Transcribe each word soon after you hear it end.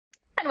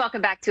And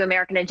welcome back to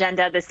American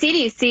Agenda. The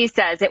CDC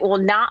says it will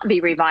not be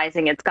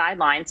revising its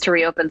guidelines to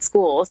reopen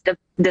schools,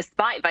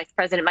 despite Vice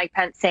President Mike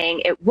Pence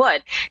saying it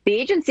would. The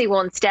agency will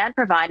instead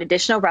provide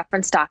additional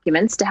reference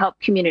documents to help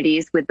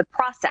communities with the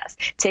process.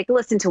 Take a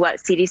listen to what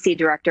CDC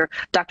Director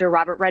Dr.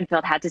 Robert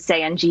Redfield had to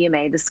say on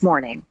GMA this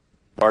morning.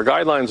 Our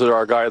guidelines are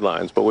our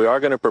guidelines, but we are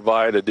going to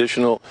provide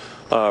additional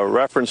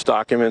reference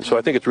documents. So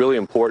I think it's really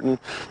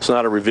important. It's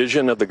not a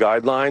revision of the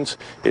guidelines.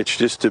 It's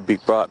just to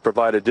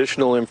provide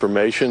additional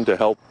information to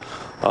help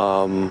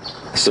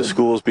the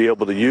schools be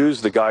able to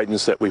use the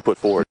guidance that we put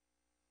forward.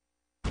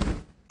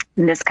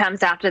 And this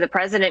comes after the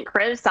president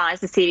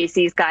criticized the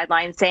CDC's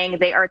guidelines, saying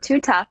they are too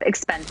tough,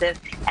 expensive,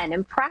 and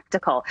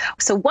impractical.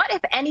 So what,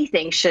 if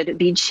anything, should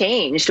be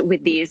changed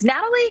with these?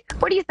 Natalie,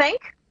 what do you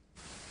think?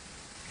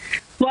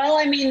 Well,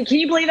 I mean, can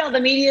you believe how the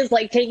media is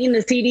like taking the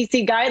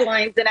CDC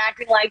guidelines and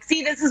acting like,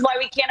 see, this is why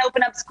we can't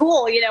open up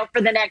school,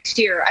 for the next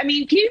year. I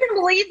mean, can you even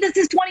believe this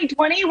is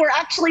 2020? We're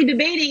actually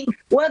debating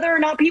whether or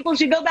not people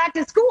should go back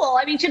to school.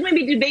 I mean, shouldn't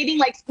we be debating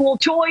like school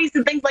choice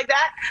and things like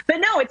that? But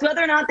no, it's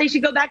whether or not they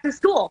should go back to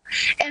school.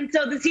 And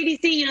so the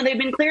CDC, they've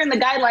been clear in the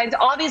guidelines.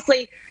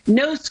 Obviously,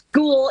 no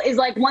school is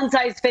like one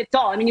size fits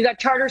all. I mean, you got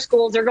charter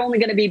schools, they're only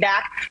going to be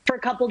back for a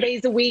couple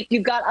days a week.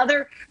 You've got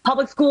other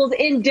public schools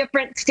in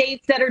different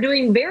states that are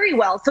doing very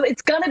well. So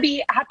it's going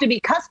to have to be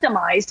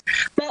customized,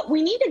 but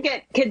we need to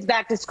get kids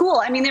back to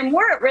school. I mean, they're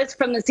more at risk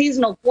from the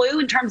seasonal flu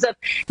in terms of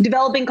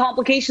developing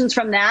complications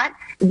from that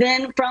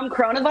than from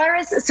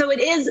coronavirus. So it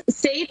is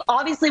safe.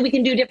 Obviously, we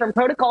can do different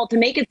protocol to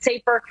make it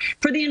safer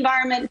for the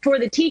environment, for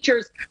the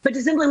teachers, but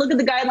to simply look at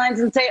the guidelines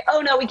and say,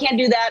 oh, no, we can't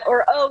do that,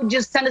 or, oh,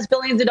 just send us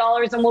billions of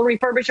dollars and we'll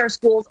refurbish our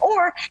schools,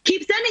 or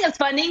keep sending us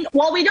funding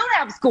while we don't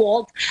have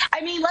schools. I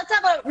mean, let's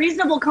have a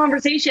reasonable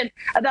conversation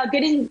about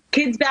getting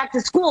kids back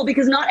to school,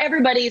 because not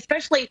everybody,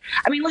 especially,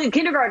 I mean, look at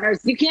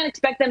kindergartners. You can't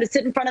expect them to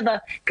sit in front of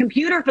a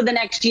computer for the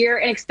next year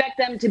and expect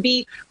them to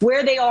be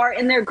where they are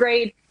in their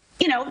grade,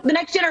 the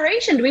next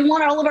generation. Do we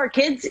want all of our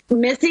kids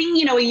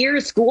missing, a year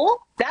of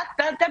school?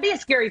 That'd be a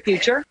scary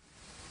future.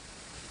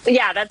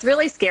 Yeah, that's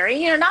really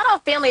scary. Not all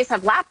families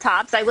have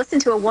laptops. I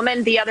listened to a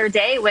woman the other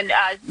day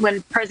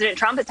when President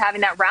Trump is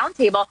having that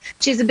roundtable.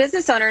 She's a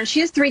business owner and she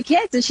has 3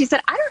 kids. And she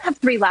said, I don't have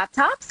 3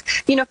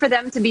 laptops, for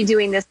them to be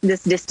doing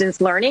this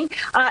distance learning.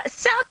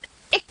 Seth,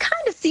 it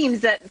kind of seems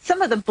that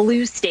some of the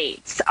blue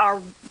states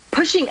are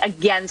pushing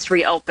against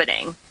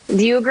reopening.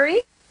 Do you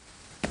agree?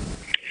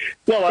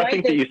 Well, I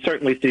think that you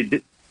certainly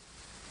see.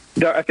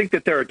 I think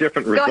that there are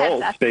different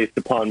results based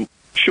upon.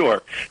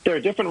 Sure. There are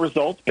different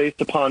results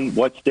based upon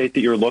what state that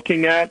you're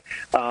looking at.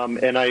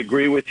 And I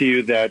agree with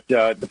you that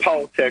the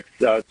politics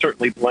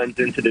certainly blends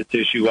into this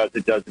issue as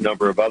it does a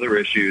number of other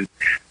issues.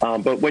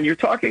 But when you're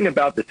talking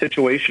about the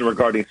situation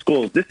regarding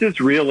schools, this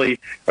is really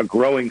a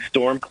growing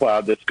storm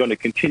cloud that's going to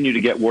continue to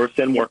get worse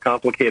and more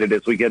complicated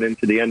as we get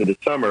into the end of the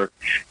summer.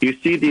 You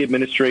see the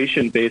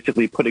administration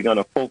basically putting on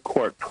a full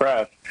court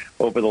press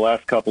over the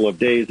last couple of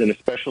days, and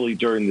especially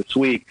during this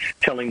week,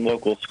 telling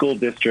local school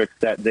districts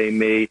that they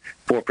may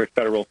forfeit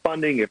federal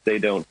funding if they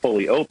don't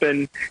fully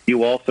open.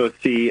 You also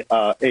see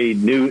a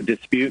new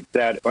dispute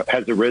that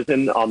has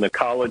arisen on the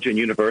college and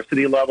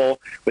university level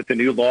with the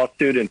new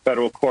lawsuit in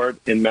federal court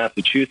in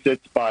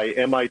Massachusetts by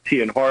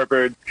MIT and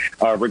Harvard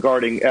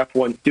regarding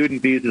F1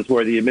 student visas,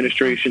 where the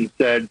administration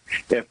said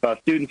if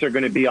students are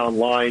going to be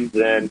online,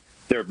 then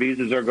their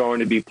visas are going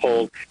to be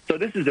pulled. So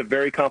this is a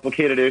very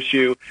complicated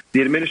issue.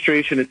 The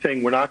administration is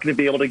saying we're not going to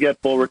be able to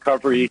get full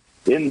recovery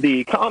in the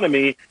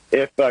economy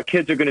if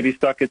kids are going to be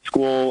stuck at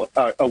school,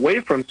 away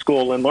from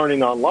school and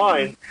learning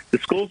online. The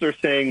schools are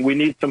saying we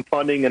need some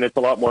funding, and it's a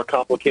lot more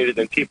complicated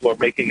than people are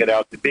making it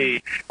out to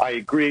be. I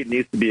agree it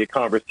needs to be a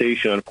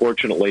conversation.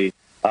 Unfortunately,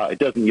 it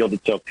doesn't yield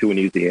itself to an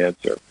easy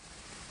answer.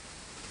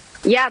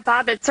 Yeah,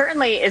 Bob, it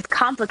certainly is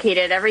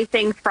complicated.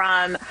 Everything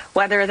from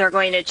whether they're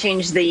going to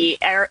change the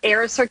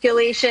air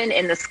circulation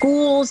in the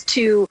schools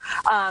to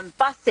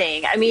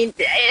busing. I mean,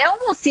 it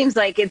almost seems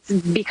like it's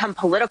become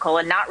political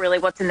and not really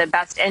what's in the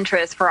best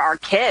interest for our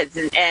kids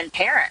and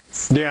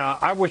parents. Yeah,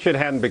 I wish it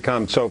hadn't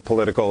become so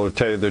political, to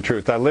tell you the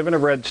truth. I live in a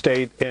red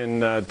state in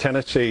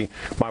Tennessee.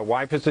 My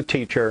wife is a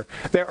teacher.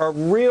 There are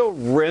real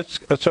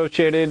risks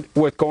associated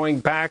with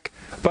going back,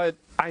 but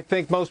I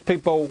think most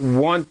people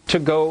want to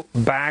go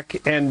back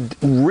and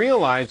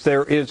realize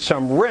there is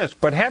some risk.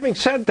 But having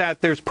said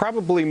that, there's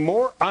probably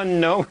more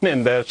unknown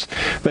in this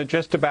than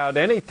just about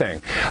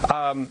anything.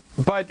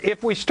 But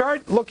if we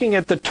start looking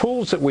at the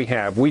tools that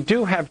we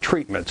do have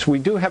treatments. We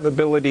do have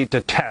ability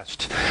to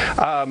test.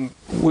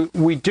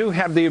 We do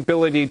have the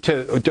ability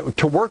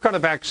to work on a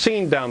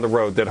vaccine down the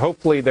road that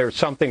hopefully there's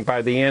something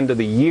by the end of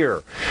the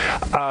year.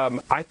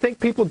 I think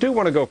people do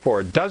want to go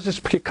for it. Does this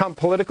become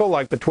political,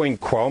 like between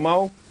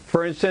Cuomo,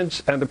 for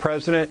instance, and the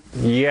president?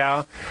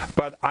 Yeah,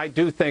 but I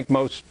do think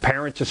most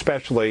parents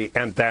especially,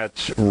 and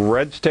that's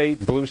red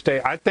state, blue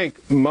state, I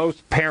think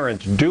most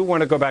parents do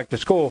want to go back to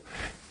school.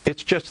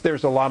 It's just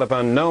there's a lot of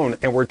unknown,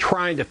 and we're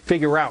trying to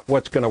figure out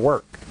what's going to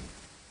work.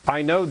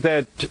 I know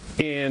that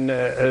in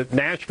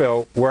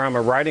Nashville, where I'm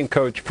a writing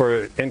coach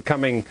for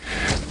incoming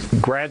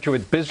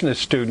graduate business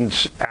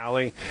students,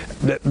 Allie,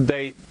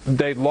 they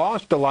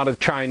lost a lot of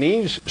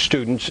Chinese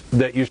students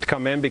that used to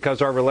come in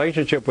because our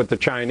relationship with the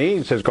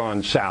Chinese has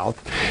gone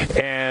south.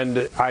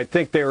 And I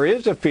think there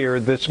is a fear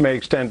this may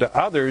extend to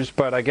others,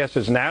 but I guess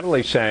as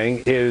Natalie's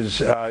saying is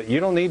you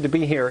don't need to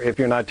be here if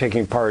you're not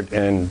taking part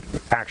in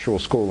actual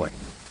schooling.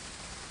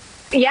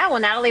 Yeah, well,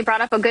 Natalie brought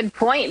up a good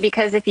point,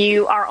 because if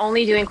you are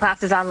only doing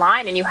classes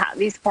online and you have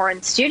these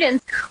foreign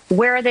students,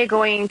 where are they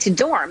going to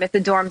dorm if the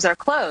dorms are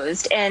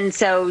closed? And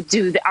so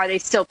are they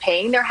still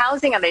paying their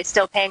housing? Are they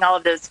still paying all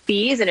of those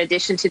fees in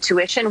addition to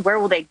tuition? Where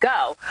will they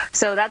go?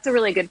 So that's a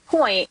really good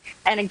point.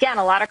 And again,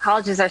 a lot of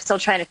colleges are still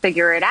trying to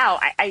figure it out.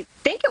 I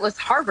think it was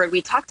Harvard.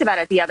 We talked about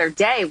it the other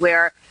day,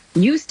 where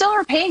you still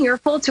are paying your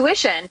full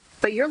tuition,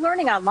 but you're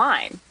learning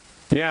online.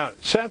 Yeah,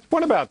 Seth,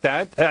 what about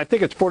that? I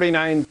think it's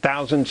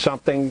 $49,000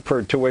 something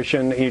for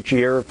tuition each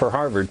year for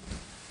Harvard.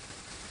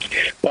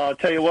 Well, I'll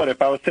tell you what,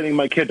 if I was sending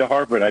my kid to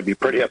Harvard, I'd be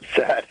pretty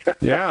upset.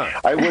 Yeah.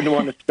 I wouldn't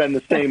want to spend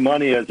the same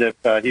money as if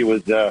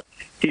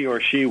he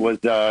or she was,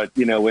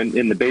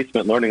 in the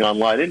basement learning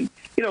online. And,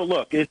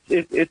 look,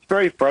 it's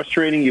very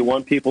frustrating. You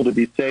want people to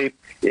be safe.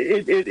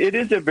 It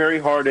is a very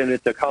hard and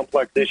it's a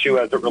complex issue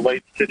as it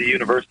relates to the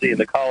university and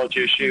the college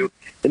issue.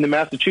 In the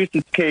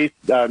Massachusetts case,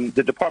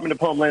 the Department of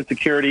Homeland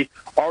Security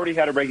already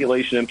had a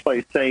regulation in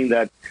place saying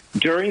that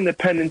during the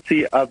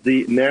pendency of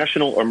the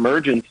national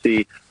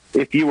emergency,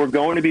 if you were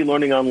going to be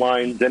learning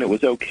online, then it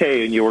was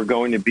okay, and you were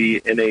going to be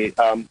in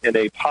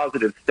a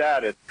positive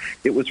status.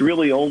 It was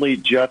really only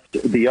just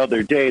the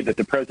other day that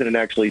the president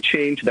actually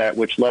changed that,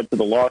 which led to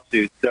the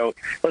lawsuit. So,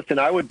 listen,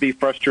 I would be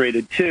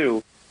frustrated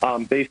too,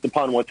 based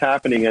upon what's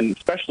happening, and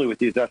especially with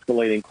these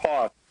escalating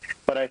costs.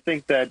 But I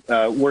think that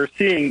we're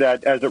seeing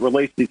that as it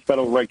relates to these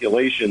federal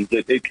regulations,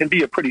 it can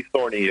be a pretty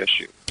thorny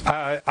issue.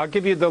 I'll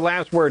give you the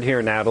last word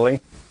here, Natalie.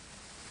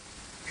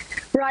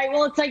 Right.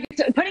 Well, it's like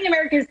putting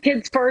America's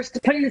kids first,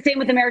 putting the same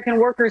with American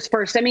workers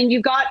first. I mean,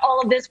 you've got all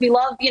of this. We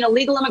love,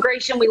 legal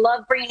immigration. We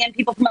love bringing in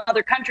people from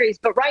other countries.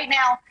 But right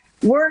now,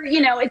 we're,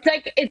 it's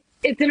like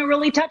it's in a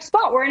really tough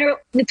spot.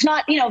 It's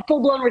not,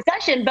 full blown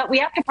recession, but we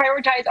have to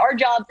prioritize our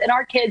jobs and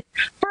our kids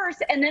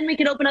first, and then we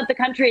can open up the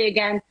country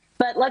again.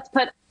 But let's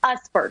put us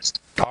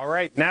first. All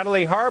right.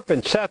 Natalie Harp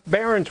and Seth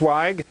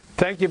Berenzweig,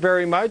 thank you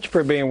very much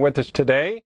for being with us today.